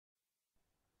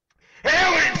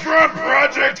from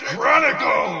Project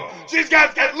Chronicle. She's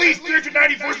got at least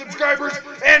 394 subscribers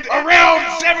and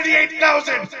around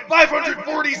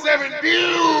 78,547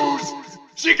 views.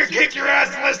 She could kick your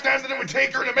ass in less time than it would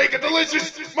take her to make a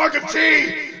delicious mug of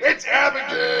tea. It's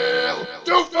Abigail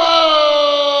Dufo!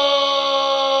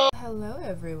 Hello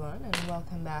everyone, and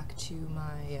welcome back to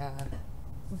my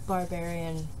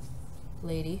barbarian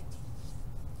lady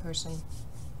person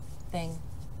thing.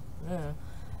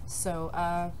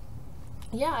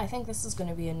 Yeah, I think this is going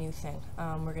to be a new thing.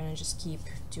 We're going to just keep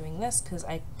doing this because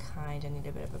I kind of need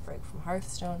a bit of a break from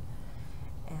Hearthstone,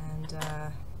 and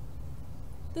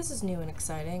this is new and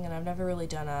exciting, and I've never really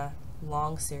done a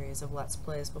long series of Let's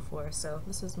Plays before, so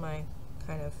this is my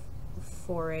kind of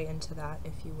foray into that,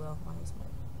 if you will. Why is my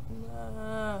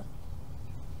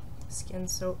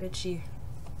skin's so itchy?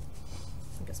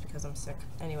 I guess because I'm sick.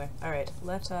 Anyway, alright,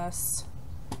 let us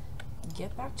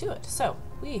get back to it. So,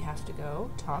 we have to go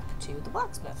talk to the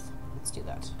blacksmith. Let's do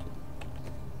that.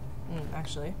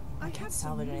 Actually, I can't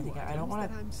salvage anything. I don't want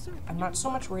to... I'm not so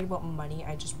much worried about money,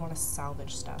 I just want to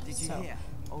salvage stuff. So,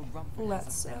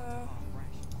 let's,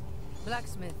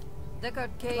 blacksmith, blah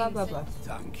blah blah.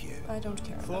 Thank you. I don't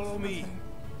care. Follow me.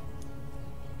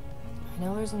 I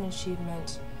know there's an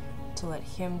achievement to let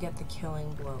him get the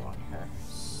killing blow on her,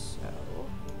 so...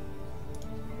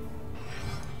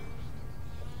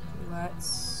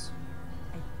 Let's...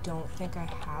 I don't think I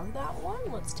have that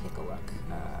one. Let's take a look.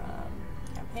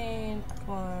 Campaign, Act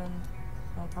 1...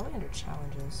 Oh, probably under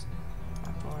challenges.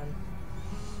 Act 1.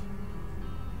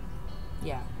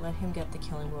 Yeah, let him get the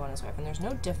killing blow on his wife. And there's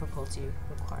no difficulty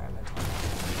requirement on that.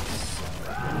 So...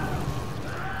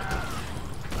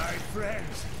 My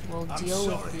friends, We'll deal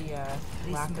with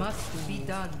the lack of must food. be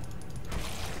done.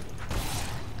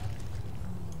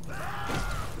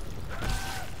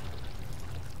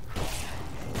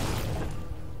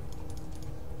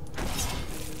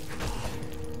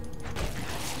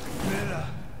 Mira,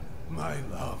 my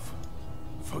love,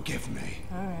 forgive me.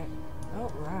 Alright.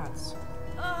 Oh, rats.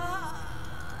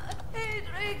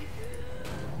 Hedrick,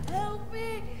 help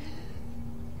me!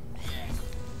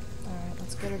 Alright,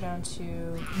 let's get her down to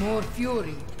More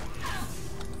fury.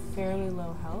 fairly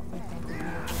low health, I think would be a good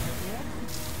idea.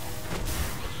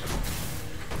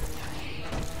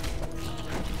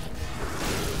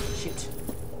 Shoot.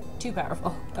 Too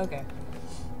powerful. Okay.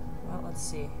 Well, let's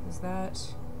see. Is that...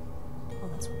 Oh,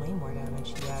 that's way more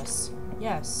damage. Yes.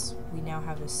 Yes. We now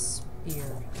have a spear.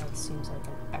 That seems like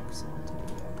an excellent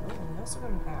idea. Oh, and we also got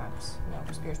an axe. No,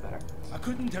 spear's better. I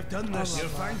couldn't have done this. You'll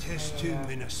find his tomb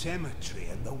in a cemetery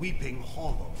in the Weeping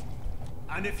Hollow.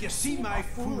 And if you see my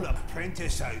fool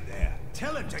apprentice out there,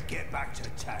 tell him to get back to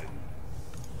town.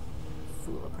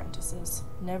 Fool apprentices.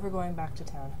 Never going back to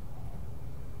town.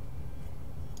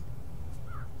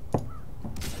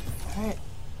 Alright.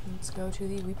 Let's go to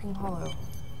the Weeping Hollow.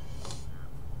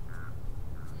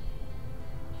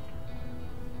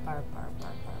 Barb.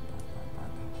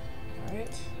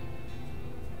 Alright.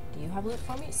 Do you have loot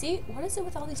for me? See? What is it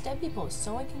with all these dead people? It's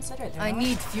so inconsiderate. I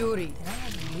need fury. They don't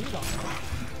have loot on them.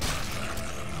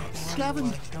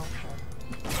 Scavenge. Don't care.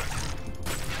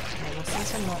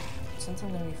 Okay, well, since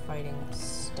I'm gonna be fighting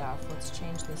stuff, let's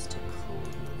change this to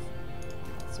cleave.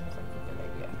 That seems like a good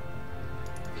idea.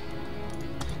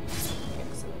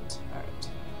 Excellent. Alright.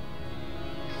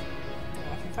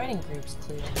 Yeah, if you're fighting groups,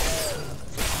 cleave.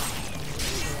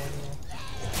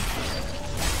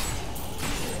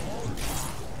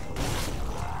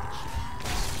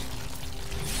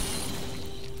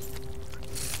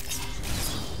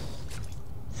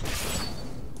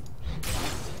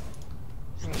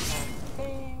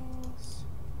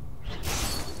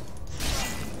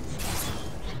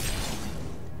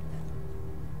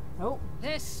 Oh,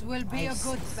 This will be a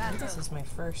good battle. this is my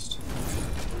first.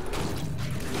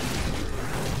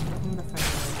 I'm gonna find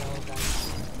my yellow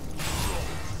guys.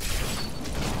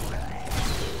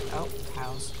 Oh,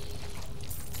 cows.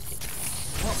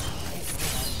 Oh, right.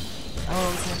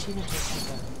 Oh, it's an achievement to achieve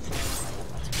that.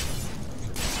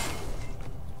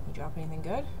 You drop anything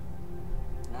good?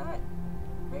 Not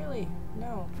really.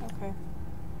 No. Okay.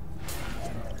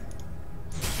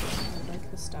 I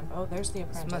like the stump. Oh, there's the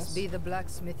apprentice. This must be the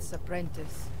blacksmith's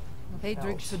apprentice.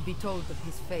 Hedrick should be told of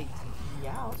his fate.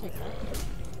 Yeah, I'll take that.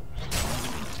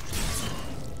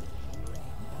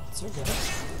 Belts are good.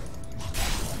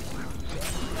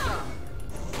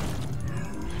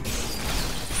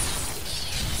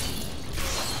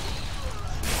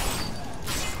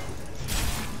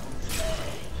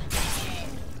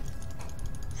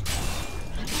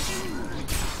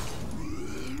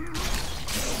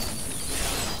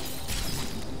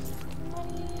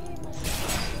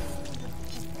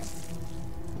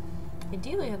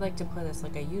 Ideally, I'd like to play this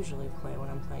like I usually play when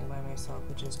I'm playing by myself,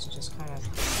 which is to just kind of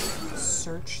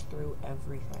search through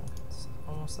everything. It's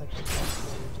almost like the best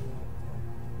way to do it.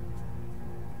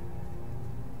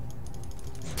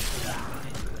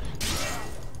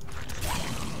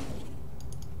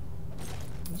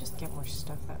 You just get more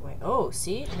stuff that way. Oh,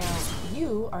 see? Now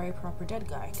you are a proper dead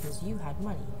guy, because you had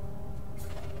money.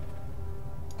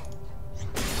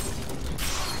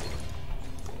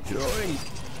 Join!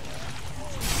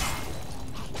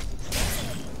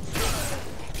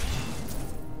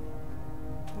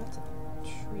 That's a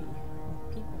tree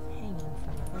with people hanging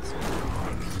from it.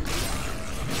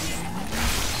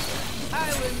 I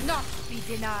will not be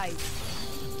denied.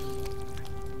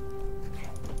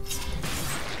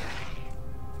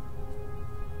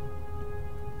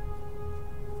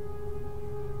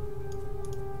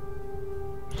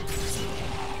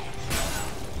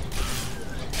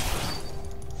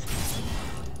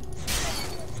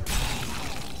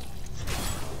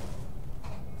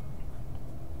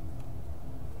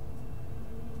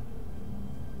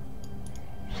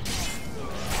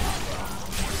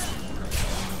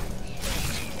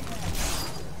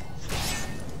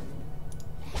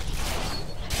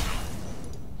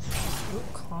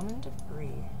 Common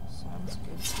debris. Sounds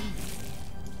good to me.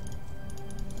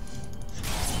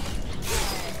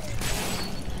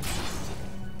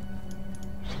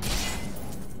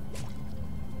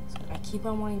 So I keep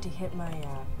on wanting to hit my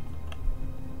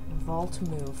vault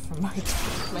move from my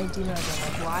demon. I'm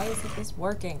like, why isn't this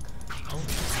working? Oh.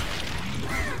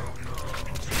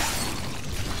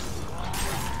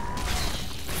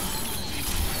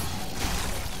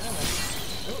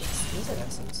 Exquisite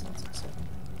essence. That's exciting.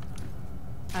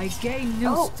 I gain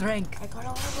new strength. I got a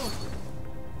level.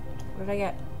 What did I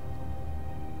get?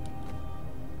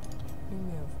 New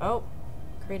move. Oh,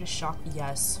 create a shock.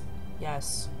 Yes,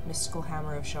 yes. Mystical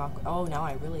hammer of shock. Oh, now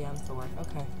I really am Thor.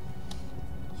 Okay.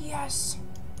 Yes.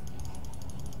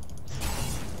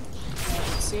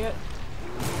 See it?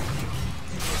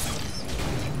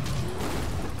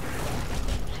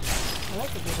 I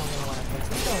like that there's only one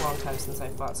effect. It's been a long time since I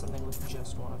fought something with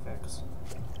just one effect.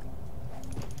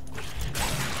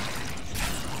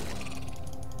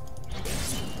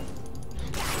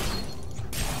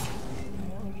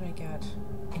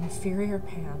 Inferior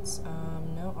pants.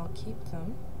 No, I'll keep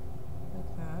them.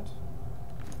 Like that.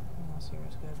 What else here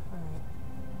is good? Alright.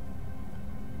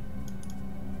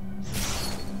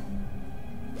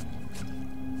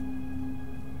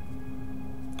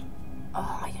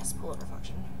 Oh, yes, pullover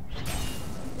function.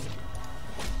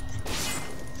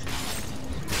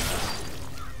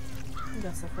 I think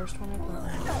that's the first one I put.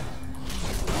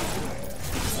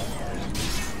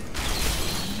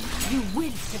 You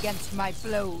winced against my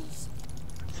blows.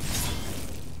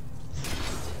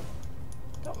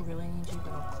 Don't really need you,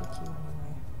 but I'll click you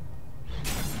anyway.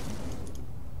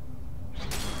 I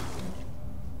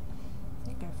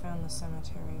think I found the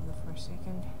cemetery of the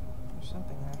Forsaken. There's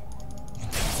something there.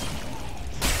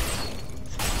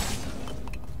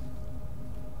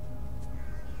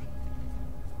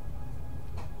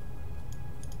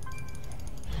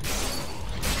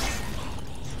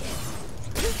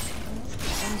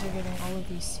 Friends are getting all of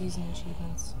these season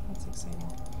achievements. That's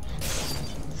exciting.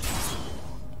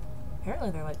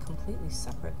 Apparently they're like completely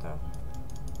separate though.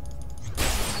 I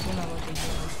don't know what they do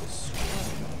with the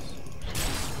stories,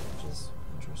 which is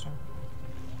interesting.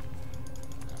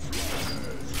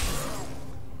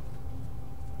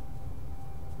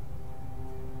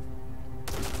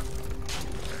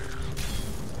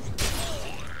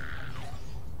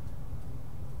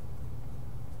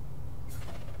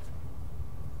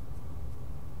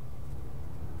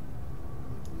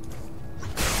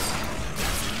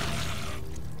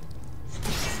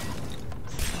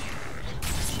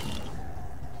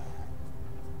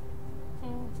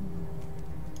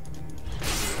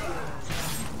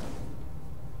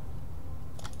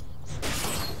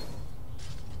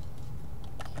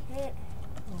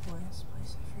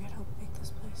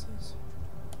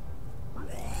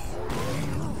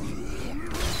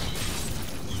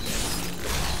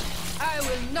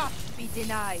 Not be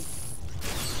denied.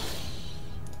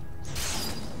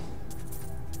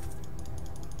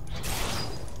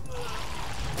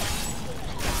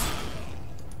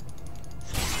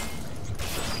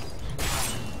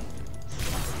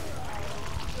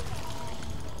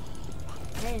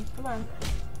 Hey, come on.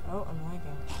 Oh, I'm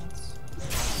lagging. That's...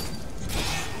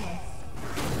 Come on.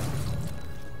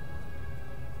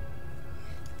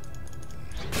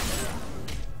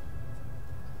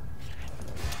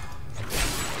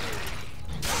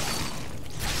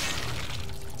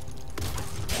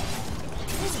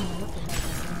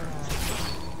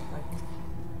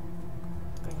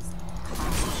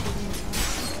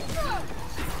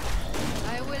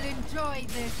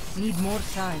 try this? Need more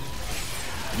time.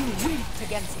 You wilt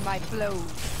against my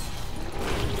blows.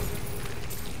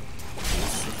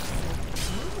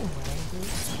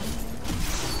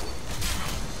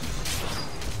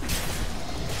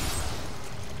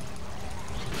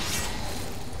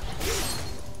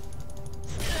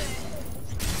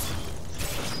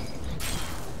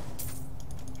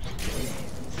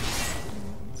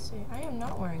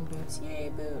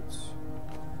 Yay, boots!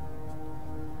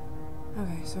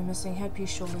 Okay, so I'm missing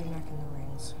headpiece, shoulder, neck, and the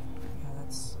rings. Yeah,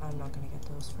 that's... I'm not gonna get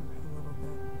those for a little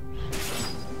bit.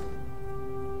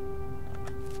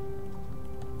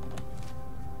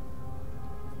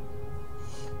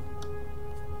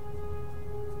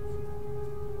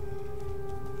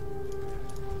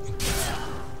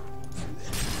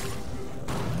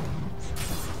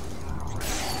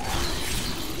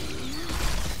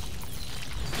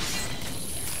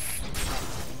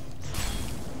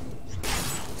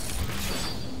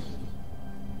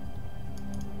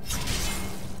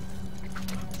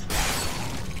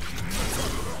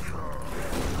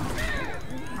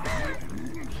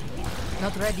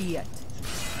 Not ready yet.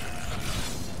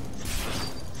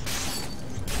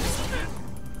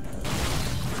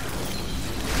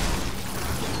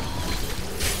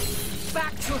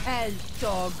 Back to hell,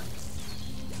 dog.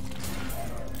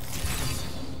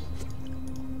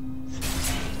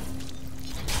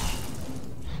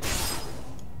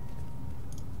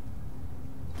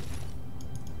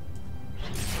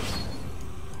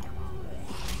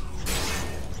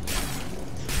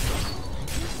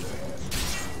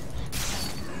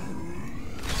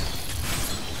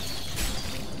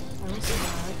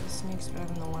 Better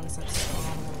than the ones that spawn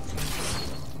on the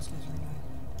those guys are annoying.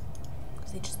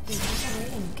 Because they run away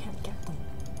and you can't get them.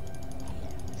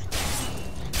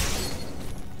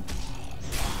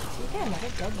 So again,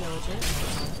 another dead villager.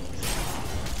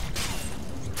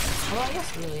 Well, I guess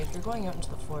really, if you're going out into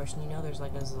the forest and you know there's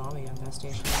like a zombie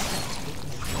infestation, you can't take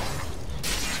them.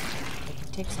 Like, you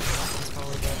take some weapons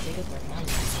probably, but if they get their hands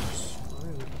on them, they're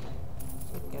screwed.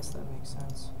 So I guess that makes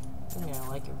sense. I mean, I don't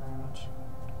like it very much.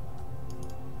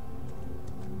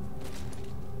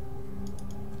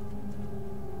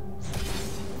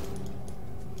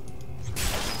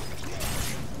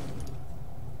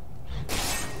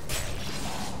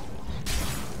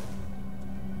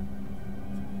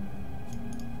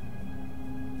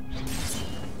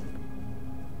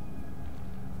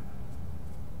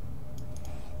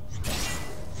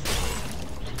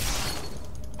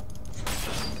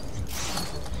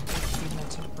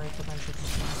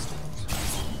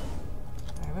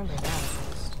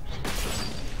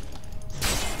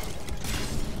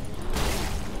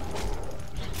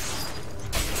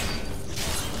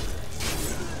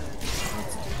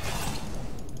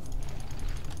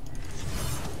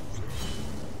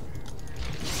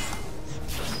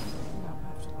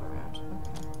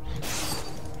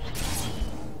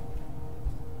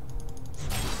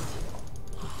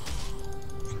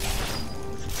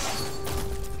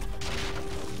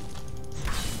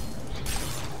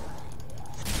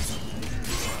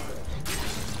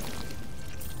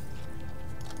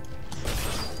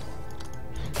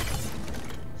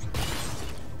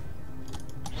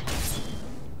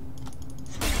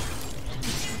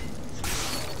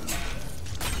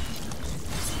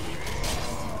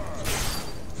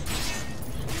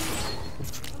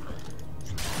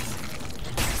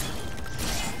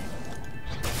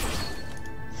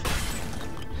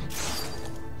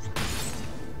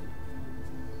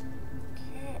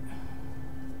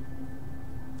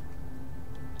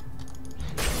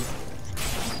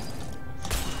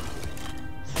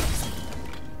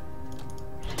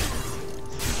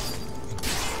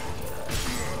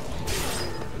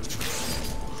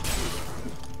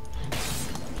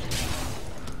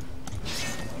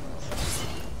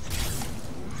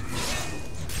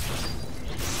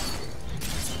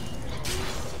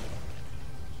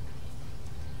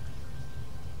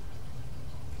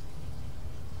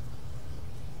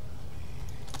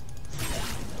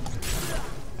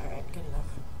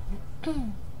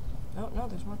 Oh, no,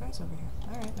 there's more guys over here.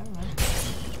 Alright, never mind.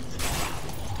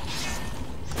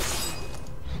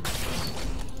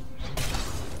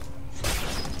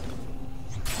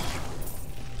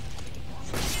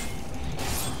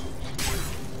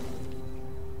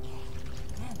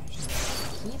 Man, they just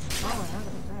keep falling out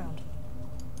of the ground.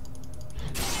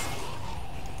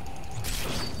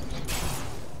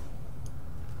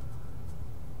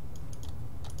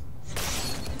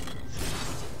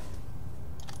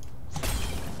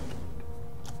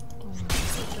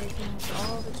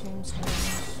 All the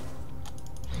tombstones.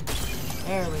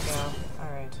 There we go.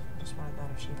 Alright, just wanted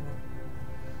that achievement.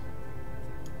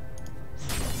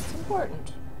 It's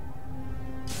important.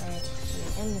 Right,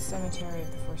 we're in the cemetery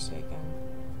of the Forsaken.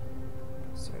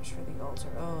 Search for the altar.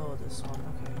 Oh, this one.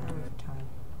 Okay, how are we for time?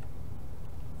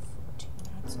 14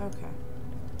 minutes. Okay.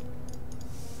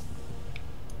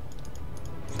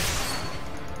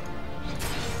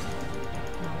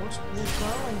 Now we'll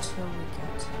go until we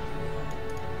get to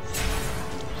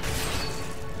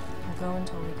we'll go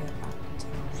until we get back to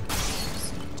town.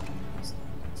 That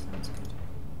sounds good.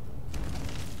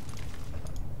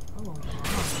 Oh, wow.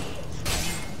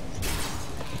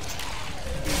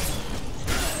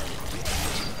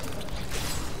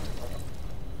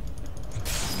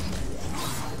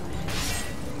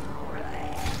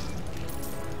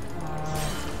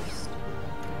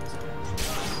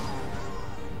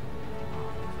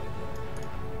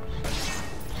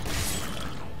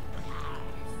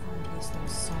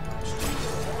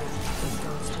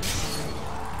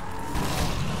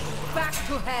 Back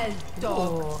to hell,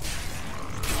 dog!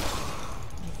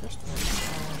 First one.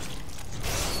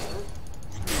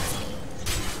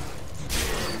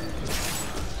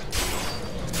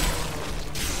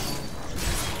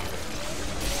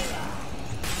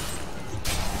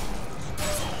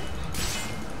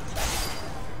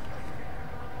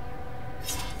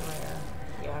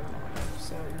 Yeah, I'm not.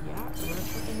 So, yeah, we're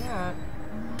picking that.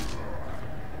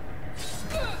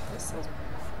 This is.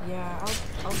 Yeah,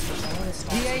 I'll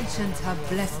The ancients have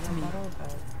blessed me.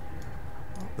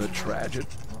 The tragedy.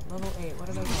 Level 8, what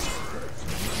did I get?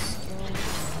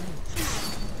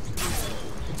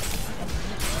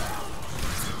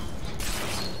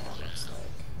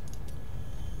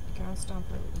 Ground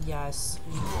Stomper. Yes.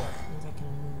 Means I can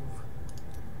move.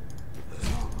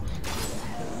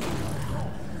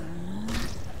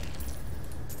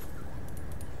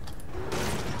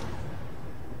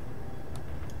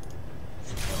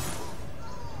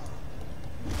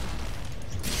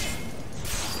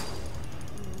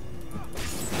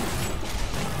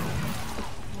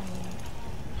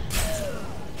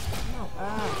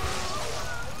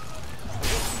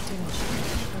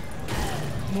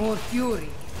 More fury.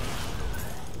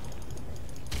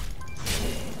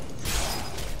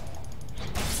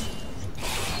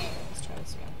 Let's try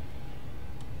this again.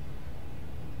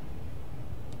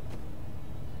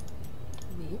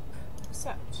 Leap.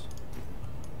 Accept.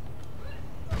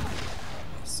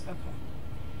 Yes, okay.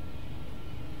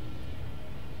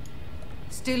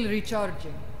 Still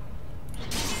recharging.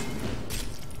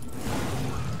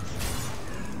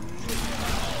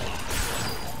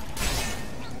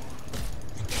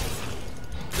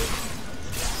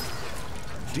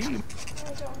 Demon.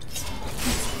 I don't.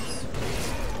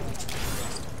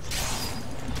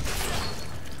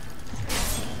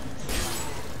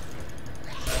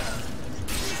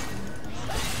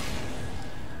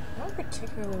 I don't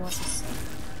particularly want this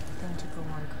thing to go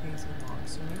on crazy long,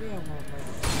 so maybe I won't let it.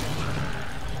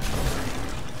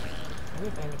 Maybe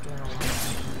if I end up doing a lot of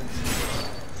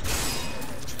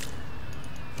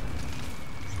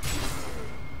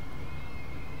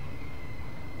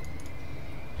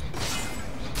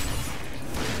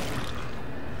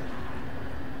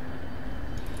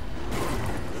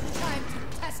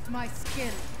My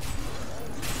skill.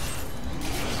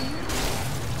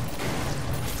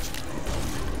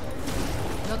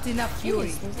 Not enough fury.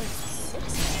 Jeez, there's like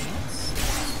 6 minutes.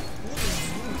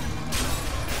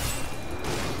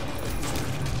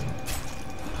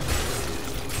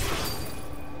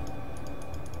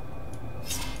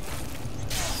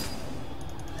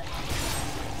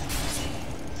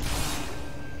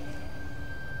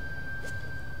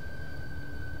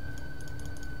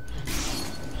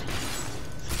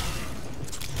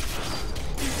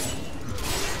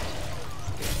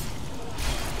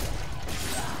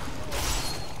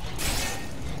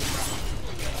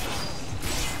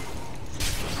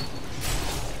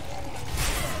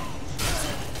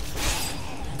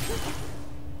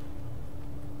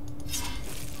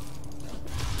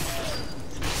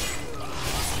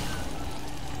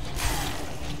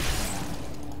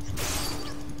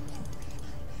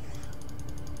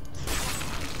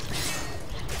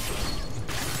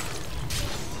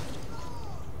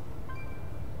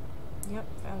 Yep,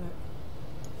 found it.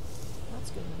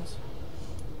 That's good news.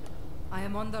 I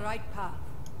am on the right path.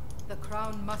 The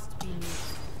crown must be near.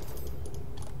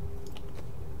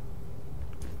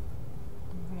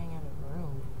 I'm running out of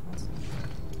room. That's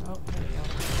oh, there we go.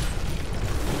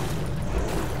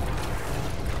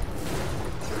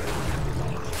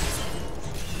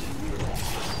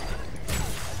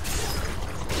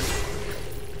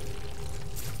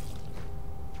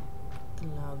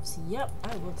 Gloves. Yep,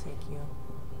 I will take you.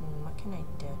 What can I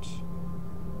ditch?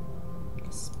 I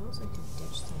suppose I could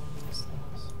ditch some of these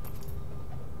things.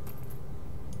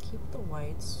 Keep the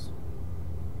whites.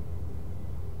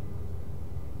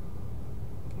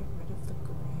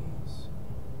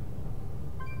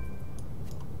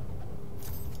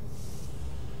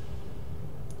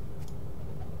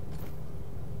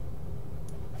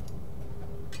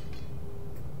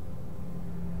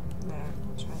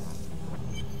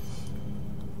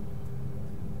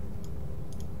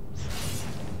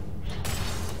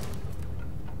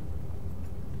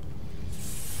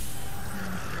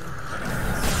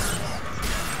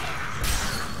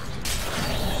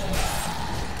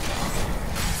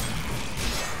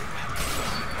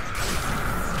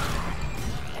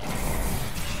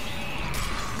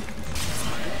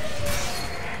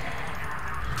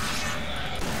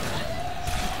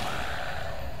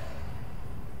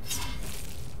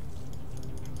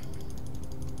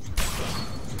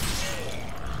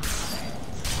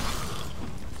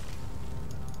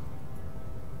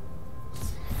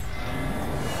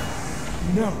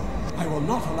 No, I will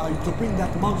not allow you to bring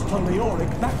that monster Leoric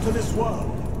back to this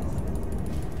world.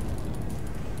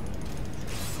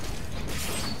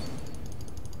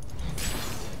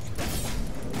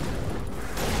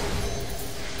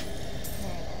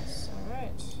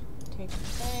 Alright. Take the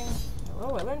thing.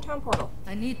 Hello, I learned town portal.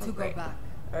 I need to go back.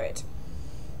 Alright.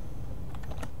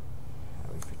 How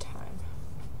are we for time?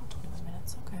 21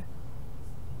 minutes, okay.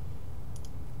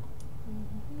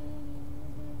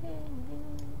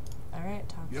 Alright,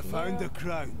 talk to you. You found the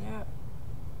crown. Yeah.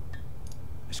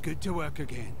 It's good to work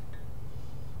again.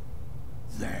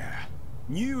 There.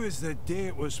 New as the day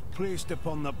it was placed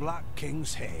upon the Black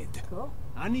King's head. Cool.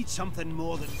 I need something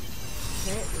more than...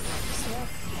 Okay, we got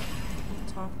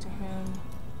Smith. Talk to him.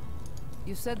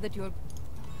 You said that you're...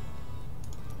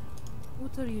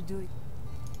 What are you doing?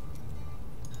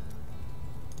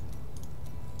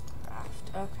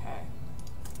 Craft. Okay.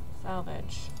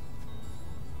 Salvage.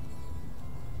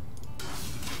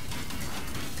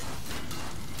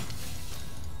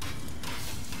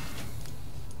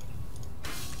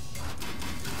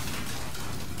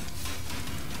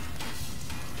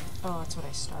 Oh, that's what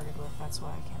I started with. That's why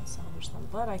I can't salvage them.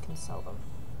 But I can sell them.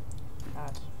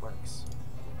 That works.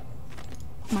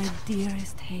 My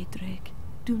dearest Heydrich,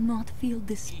 do not feel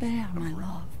despair, my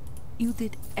love. You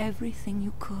did everything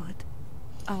you could.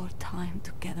 Our time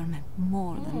together meant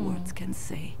more than words can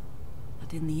say.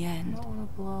 But in the end, I don't want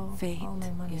to blow fate all my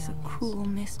money is a on these, cruel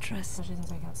mistress. especially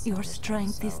since I can't Your salvage them,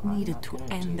 strength so is I'm needed not to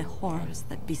gonna end the do horrors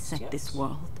that anything beset just this yet.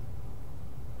 world.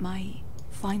 My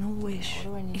final wish What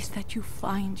do I need is to- that you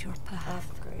find your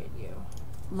path. Upgrade you.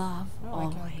 Love No, I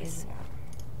can't upgrade always. you now.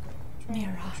 Train,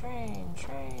 Mira. train,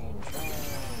 train, train.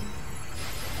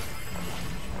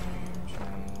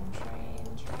 Train.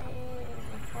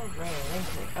 Hooray, rank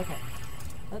 3. Okay.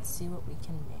 Let's see what we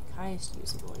can make. Highest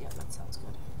usable. Yeah, that sounds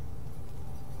good.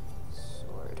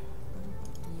 Sword.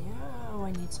 Yeah, oh,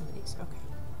 I need some of these. Okay.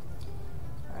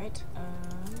 Alright,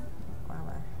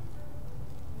 armor.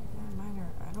 Yeah, minor.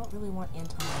 I don't really want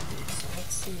anti-armor boots, so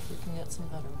let's see if we can get some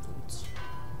better boots.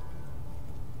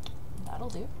 That'll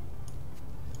do.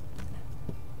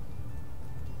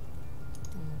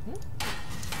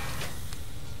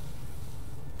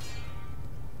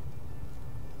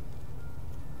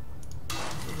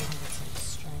 We can get some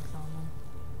strength on them.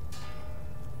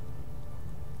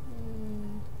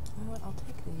 You know what? I'll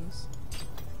take these.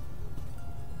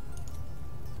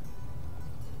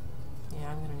 Yeah,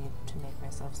 I'm gonna need to make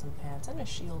myself some pants and a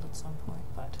shield at some point,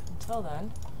 but until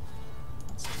then,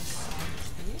 let's just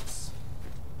salvage these.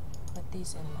 Put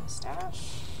these in my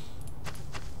stash.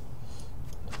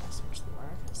 I switch the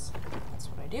order because that's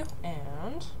what I do.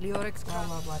 And Leoric's blah crown.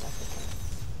 blah blah definitely.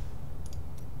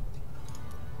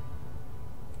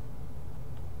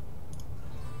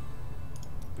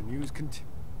 The news continues.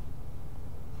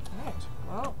 Alright,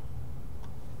 well,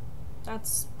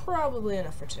 that's probably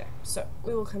enough for today. So,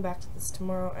 we will come back to this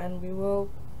tomorrow and we will...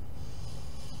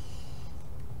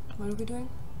 What are we doing?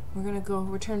 We're gonna go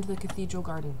return to the cathedral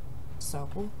garden. So,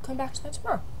 we'll come back to that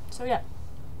tomorrow. So, yeah,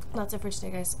 that's it for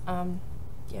today, guys.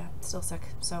 Yeah, still sick,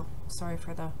 so sorry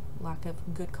for the lack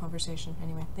of good conversation.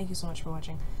 Anyway, thank you so much for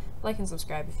watching. Like and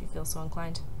subscribe if you feel so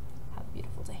inclined. Have a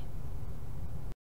beautiful day.